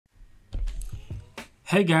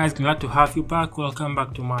Hey guys, glad to have you back. Welcome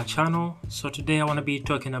back to my channel. So today I want to be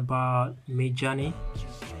talking about Midjourney,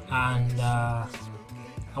 and I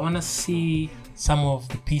want to see some of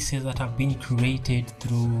the pieces that have been created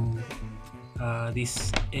through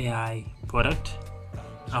this AI product.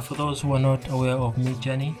 For those who are not aware of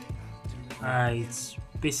Midjourney, it's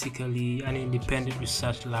basically an independent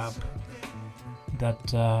research lab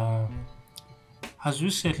that has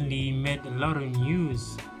recently made a lot of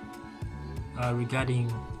news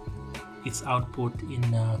regarding its output in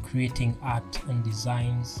creating art and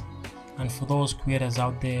designs. And for those creators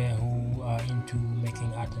out there who are into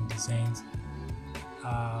making art and designs,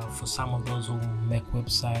 for some of those who make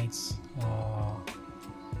websites,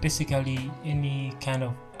 basically any kind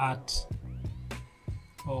of art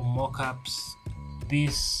or mockups,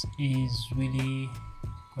 this is really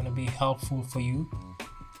going to be helpful for you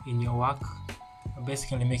in your work,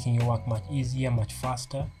 basically making your work much easier, much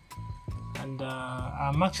faster. And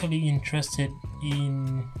I'm actually interested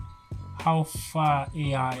in how far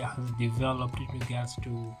AI has developed in regards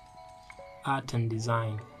to art and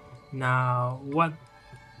design. Now, what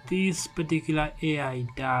this particular AI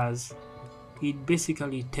does, it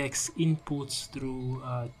basically takes inputs through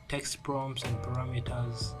text prompts and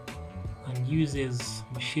parameters and uses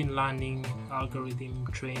machine learning algorithm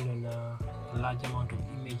trained on a large amount of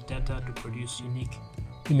image data to produce unique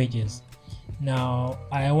images. Now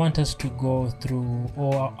I want us to go through,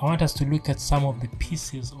 or I want us to look at some of the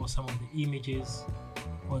pieces or some of the images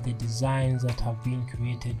or the designs that have been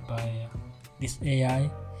created by this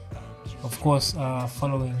AI, of course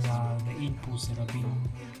following the inputs that have been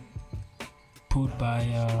put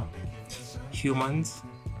by humans.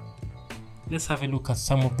 Let's have a look at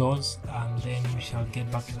some of those, and then we shall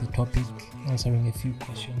get back to the topic, answering a few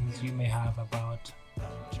questions you may have about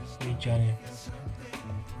Midjourney.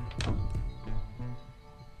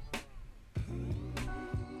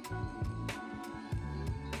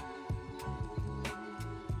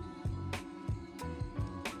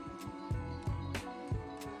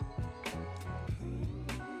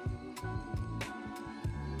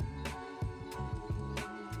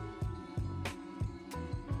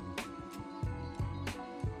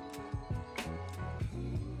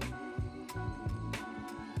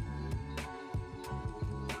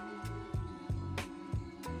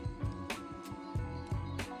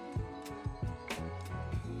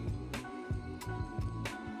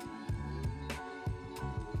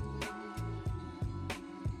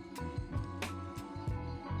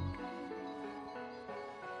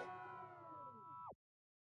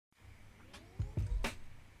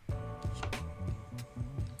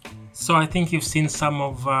 So I think you've seen some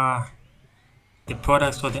of the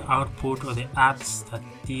products or the output or the arts that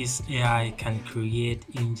this AI can create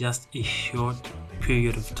in just a short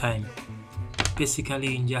period of time,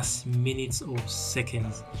 basically in just minutes or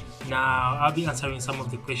seconds. Now I'll be answering some of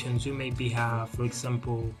the questions you maybe have. For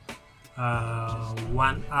example,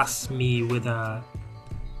 one asked me whether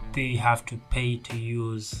they have to pay to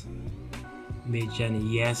use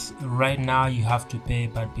Midjourney. Yes, right now you have to pay,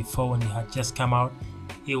 but before, when it had just come out,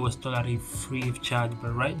 it was totally free of charge.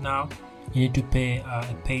 But right now you need to pay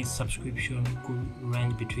a paid subscription, could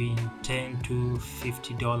range between $10 to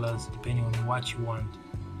 $50 depending on what you want.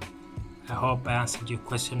 I hope I answered your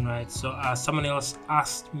question right. So someone else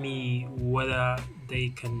asked me whether they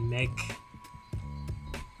can make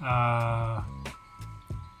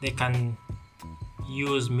they can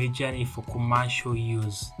use Midjourney for commercial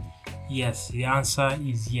use. Yes, the answer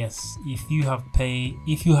is yes. If you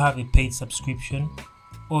have a paid subscription,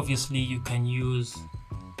 obviously you can use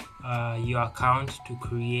your account to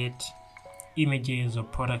create images or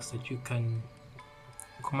products that you can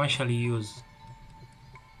commercially use.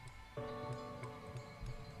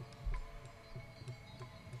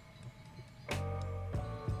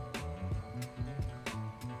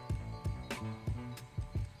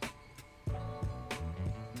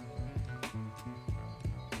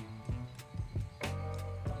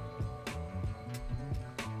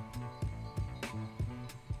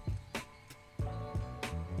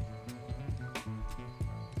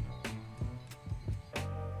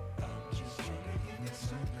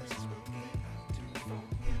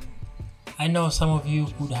 I know some of you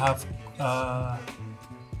could have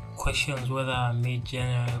questions whether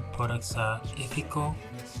Midjourney products are ethical.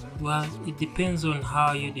 Well, it depends on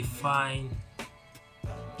how you define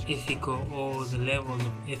ethical, or the levels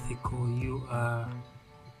of ethical you are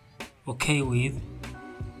okay with.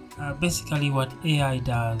 Basically what AI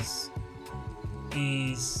does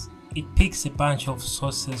is it picks a bunch of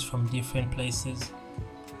sources from different places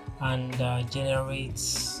and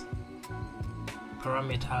generates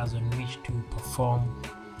parameters on which to perform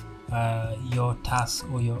your task,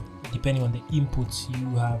 or your, depending on the inputs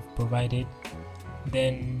you have provided,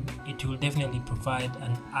 then it will definitely provide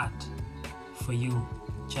an art for you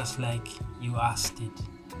just like you asked it.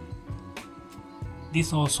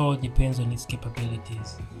 This also depends on its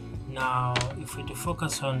capabilities. Now, if we to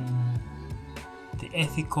focus on the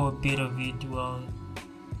ethical bit of it, well,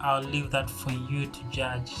 I'll leave that for you to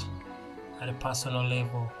judge at a personal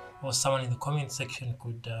level, or someone in the comment section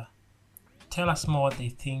could tell us more what they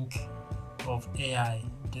think of AI.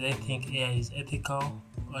 Do they think AI is ethical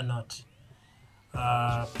or not?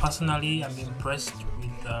 Personally, I'm impressed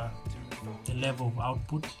with the level of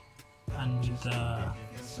output and with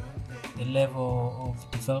the level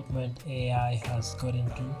of development AI has gotten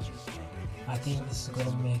to. I think this is going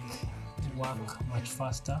to make work much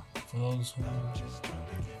faster for those who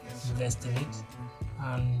invest in it,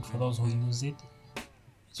 and for those who use it,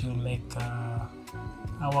 it will make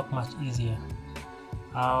our work much easier.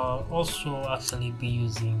 I'll also actually be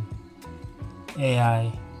using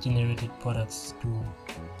AI generated products to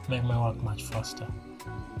make my work much faster.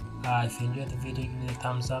 If you enjoyed the video, give it a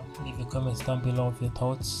thumbs up, leave your comments down below of your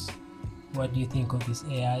thoughts. What do you think of this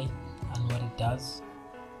AI and what it does?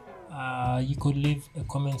 You could leave a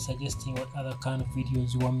comment suggesting what other kind of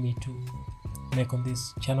videos you want me to make on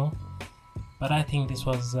this channel, but I think this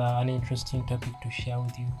was an interesting topic to share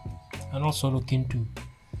with you and also look into.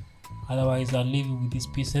 Otherwise, I'll leave you with these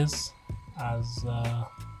pieces as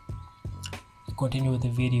you continue with the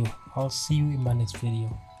video. I'll see you in my next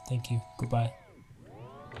video. Thank you. Goodbye.